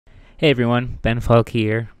Hey everyone, Ben Falk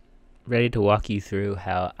here, ready to walk you through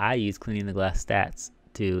how I use Cleaning the Glass stats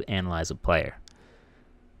to analyze a player.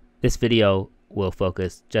 This video will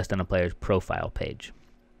focus just on a player's profile page.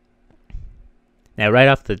 Now right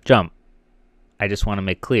off the jump, I just want to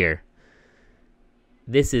make clear,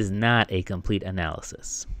 this is not a complete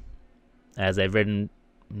analysis. As I've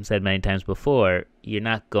said many times before, you're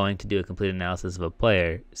not going to do a complete analysis of a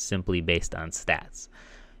player simply based on stats.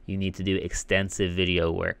 You need to do extensive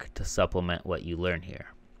video work to supplement what you learn here.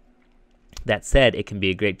 That said, it can be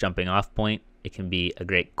a great jumping off point. It can be a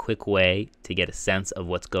great quick way to get a sense of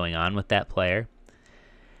what's going on with that player.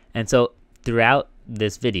 And so throughout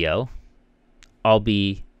this video, I'll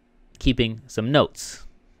be keeping some notes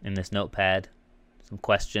in this notepad, some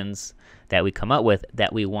questions that we come up with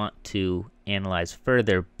that we want to analyze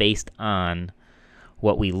further based on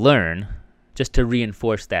what we learn, just to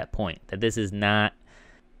reinforce that point, that this is not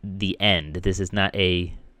the end. This is not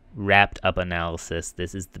a wrapped up analysis.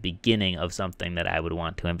 This is the beginning of something that I would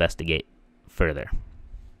want to investigate further.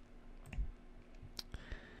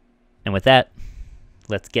 And with that,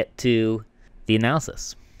 let's get to the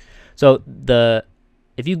analysis. So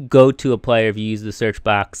if you go to a player, if you use the search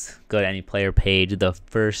box, go to any player page, the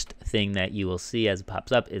first thing that you will see as it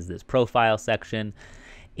pops up is this profile section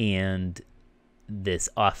and this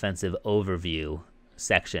offensive overview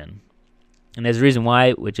section. And there's a reason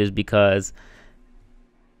why, which is because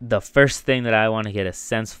the first thing that I want to get a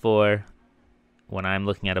sense for when I'm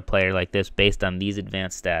looking at a player like this based on these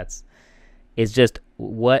advanced stats is just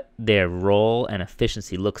what their role and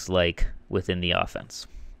efficiency looks like within the offense.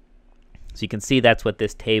 So you can see that's what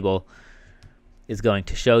this table is going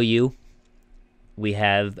to show you. We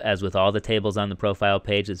have, as with all the tables on the profile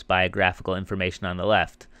page, it's biographical information on the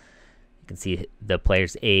left. You can see the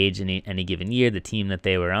player's age in any given year, the team that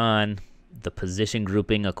they were on, the position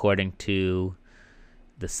grouping according to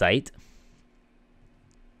the site.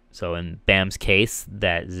 So in Bam's case,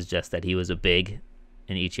 that is just that he was a big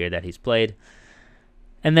in each year that he's played.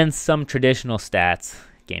 And then some traditional stats,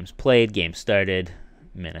 games played, games started,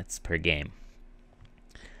 minutes per game.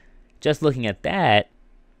 Just looking at that,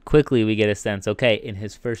 quickly we get a sense, okay, in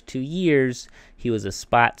his first 2 years, he was a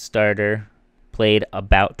spot starter, played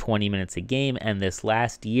about 20 minutes a game, and this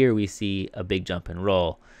last year we see a big jump and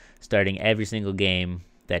roll, starting every single game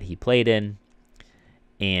that he played in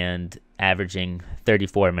and averaging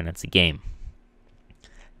 34 minutes a game.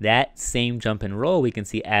 That same jump and roll we can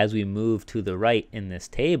see as we move to the right in this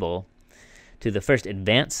table to the first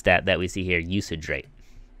advanced stat that we see here, usage rate.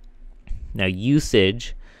 Now,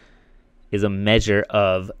 usage is a measure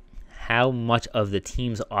of how much of the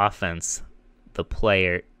team's offense the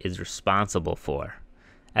player is responsible for,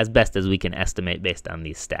 as best as we can estimate based on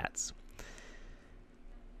these stats.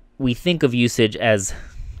 We think of usage as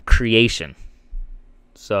creation.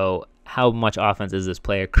 So how much offense is this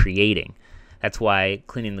player creating? That's why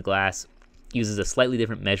Cleaning the Glass uses a slightly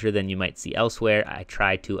different measure than you might see elsewhere. I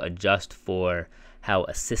try to adjust for how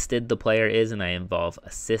assisted the player is, and I involve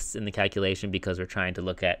assists in the calculation because we're trying to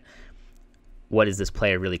look at what is this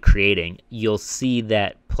player really creating. You'll see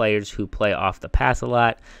that players who play off the pass a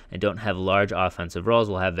lot and don't have large offensive roles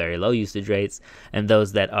will have very low usage rates, and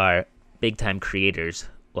those that are big-time creators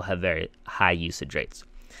will have very high usage rates.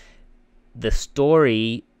 The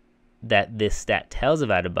story that this stat tells of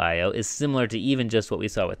Adebayo is similar to even just what we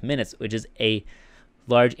saw with minutes, which is a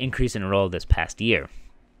large increase in role this past year.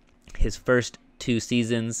 His first 2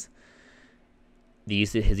 seasons,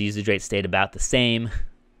 his usage rate stayed about the same.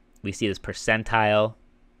 We see this percentile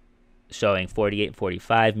showing 48 and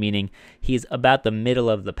 45, meaning he's about the middle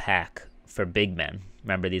of the pack for big men.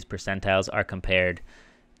 Remember, these percentiles are compared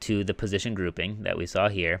to the position grouping that we saw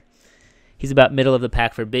here. He was about middle of the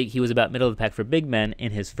pack for big men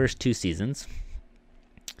in his first 2 seasons.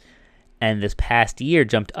 And this past year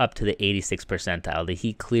jumped up to the 86th percentile. That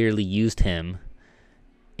he clearly used him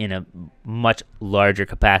in a much larger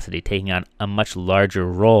capacity, taking on a much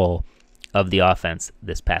larger role of the offense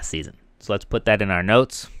this past season. So let's put that in our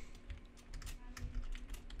notes.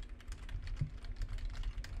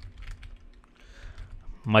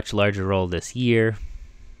 Much larger role this year.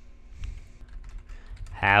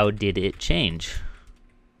 How did it change?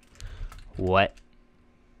 What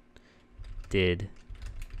did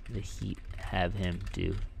the Heat have him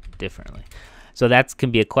do differently? So that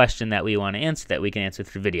can be a question that we want to answer, that we can answer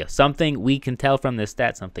through video. Something we can tell from this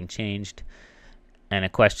stat, something changed, and a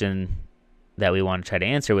question that we want to try to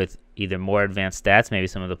answer with either more advanced stats, maybe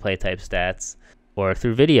some of the play type stats, or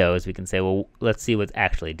through videos, we can say, well, let's see what's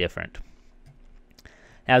actually different.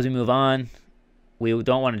 As we move on, we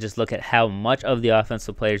don't want to just look at how much of the offense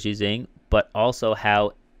the player's using, but also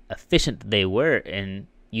how efficient they were in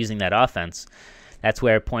using that offense. That's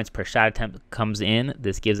where points per shot attempt comes in.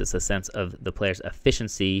 This gives us a sense of the player's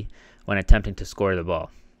efficiency when attempting to score the ball.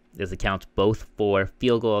 This accounts both for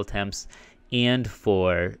field goal attempts and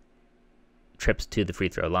for trips to the free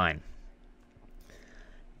throw line.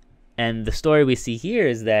 And the story we see here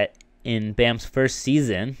is that in Bam's first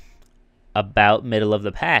season, about middle of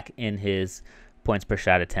the pack in his points per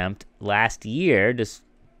shot attempt. Last year, just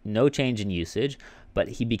no change in usage, but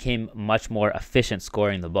he became much more efficient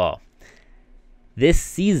scoring the ball. This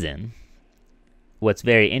season, what's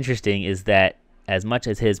very interesting is that as much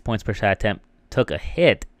as his points per shot attempt took a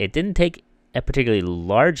hit, it didn't take a particularly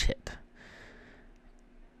large hit.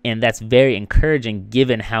 And that's very encouraging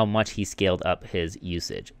given how much he scaled up his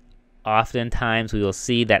usage. Oftentimes, we will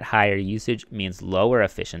see that higher usage means lower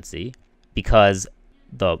efficiency because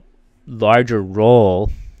the larger role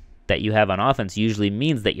that you have on offense usually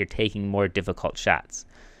means that you're taking more difficult shots.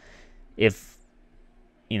 If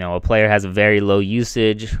a player has a very low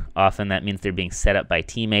usage, often that means they're being set up by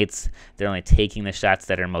teammates. They're only taking the shots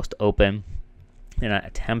that are most open. They're not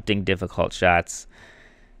attempting difficult shots.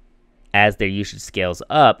 As their usage scales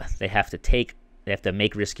up, they have to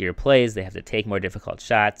make riskier plays. They have to take more difficult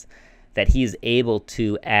shots. That he's able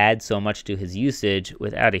to add so much to his usage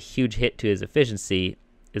without a huge hit to his efficiency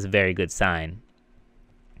is a very good sign.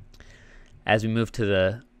 As we move to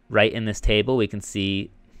the right in this table, we can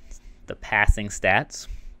see the passing stats.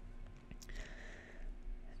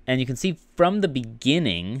 And you can see from the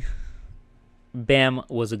beginning, Bam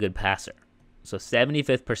was a good passer. So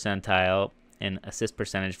 75th percentile in assist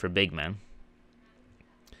percentage for big men.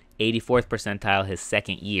 84th percentile his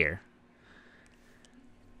second year.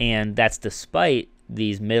 And that's despite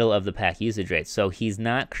these middle of the pack usage rates. So he's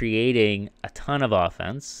not creating a ton of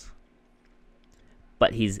offense,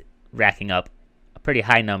 but he's racking up a pretty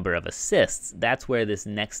high number of assists. That's where this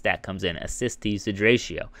next stat comes in, assist to usage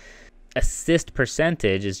ratio. Assist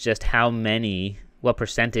percentage is just what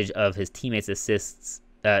percentage of his teammates'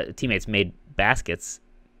 made baskets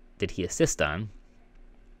did he assist on.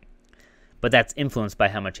 But that's influenced by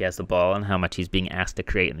how much he has the ball and how much he's being asked to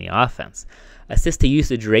create in the offense. Assist to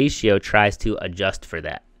usage ratio tries to adjust for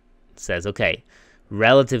that. It says, okay,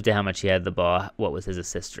 relative to how much he had the ball, what was his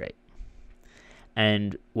assist rate?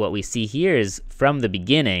 And what we see here is from the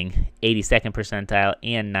beginning, 82nd percentile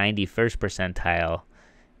and 91st percentile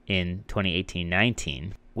in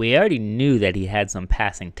 2018-19. We already knew that he had some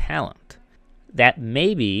passing talent. That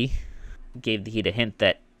maybe gave the Heat a hint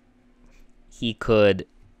that he could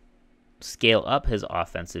scale up his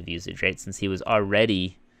offensive usage rate since he was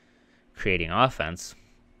already creating offense.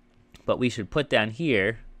 But we should put down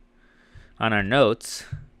here on our notes,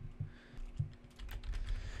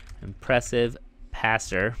 impressive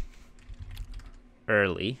passer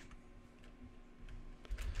early.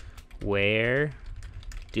 Where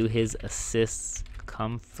do his assists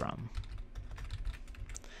come from?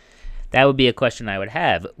 That would be a question I would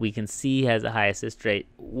have. We can see he has a high assist rate.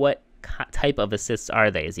 What type of assists are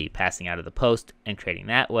they? Is he passing out of the post and creating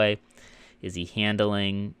that way? Is he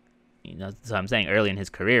handling, so I'm saying early in his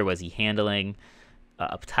career, was he handling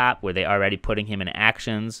up top? Were they already putting him in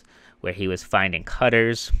actions where he was finding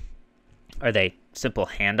cutters? Are they simple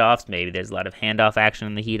handoffs? Maybe there's a lot of handoff action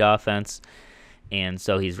in the Heat offense. And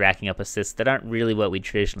so he's racking up assists that aren't really what we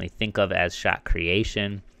traditionally think of as shot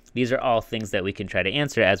creation. These are all things that we can try to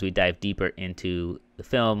answer as we dive deeper into the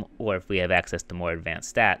film or if we have access to more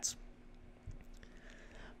advanced stats.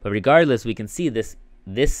 But regardless, we can see this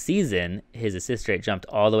season, his assist rate jumped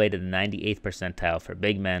all the way to the 98th percentile for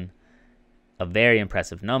big men, a very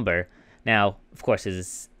impressive number. Now, of course,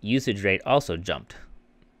 his usage rate also jumped.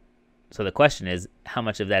 So the question is, how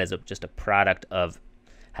much of that is just a product of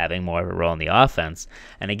having more of a role in the offense?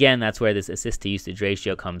 And again, that's where this assist to usage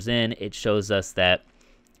ratio comes in. It shows us that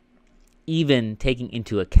even taking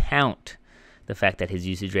into account the fact that his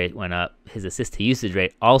usage rate went up, his assist to usage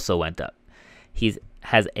rate also went up. He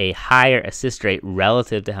has a higher assist rate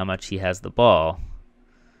relative to how much he has the ball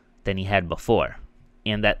than he had before.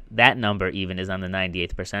 And that number even is on the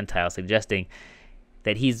 98th percentile, suggesting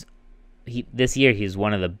that this year he's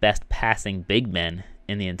one of the best passing big men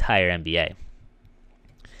in the entire NBA.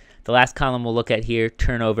 The last column we'll look at here,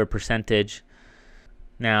 turnover percentage.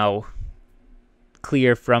 Now,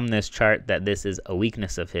 clear from this chart that this is a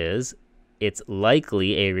weakness of his. It's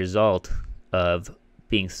likely a result of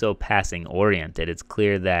being so passing oriented. It's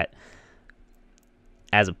clear that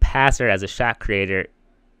as a passer, as a shot creator,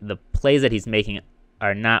 the plays that he's making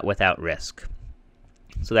are not without risk.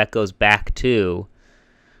 So that goes back to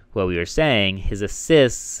what we were saying. His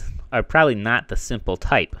assists are probably not the simple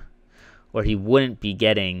type, or he wouldn't be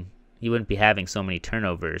having so many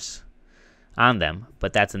turnovers on them.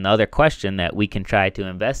 But that's another question that we can try to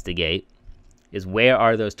investigate, is where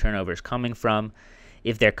are those turnovers coming from?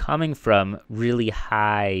 If they're coming from really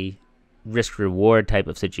high risk-reward type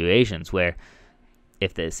of situations where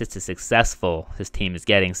if the assist is successful, his team is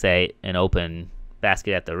getting, say, an open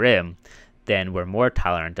basket at the rim, then we're more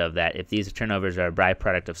tolerant of that. If these turnovers are a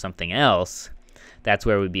byproduct of something else, that's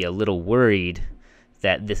where we'd be a little worried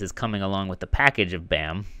that this is coming along with the package of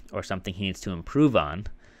Bam or something he needs to improve on.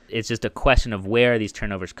 It's just a question of where are these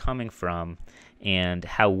turnovers coming from and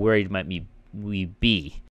how worried might we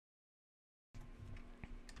be.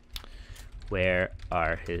 Where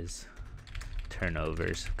are his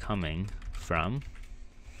turnovers coming from?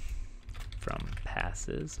 From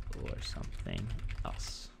passes or something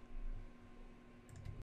else?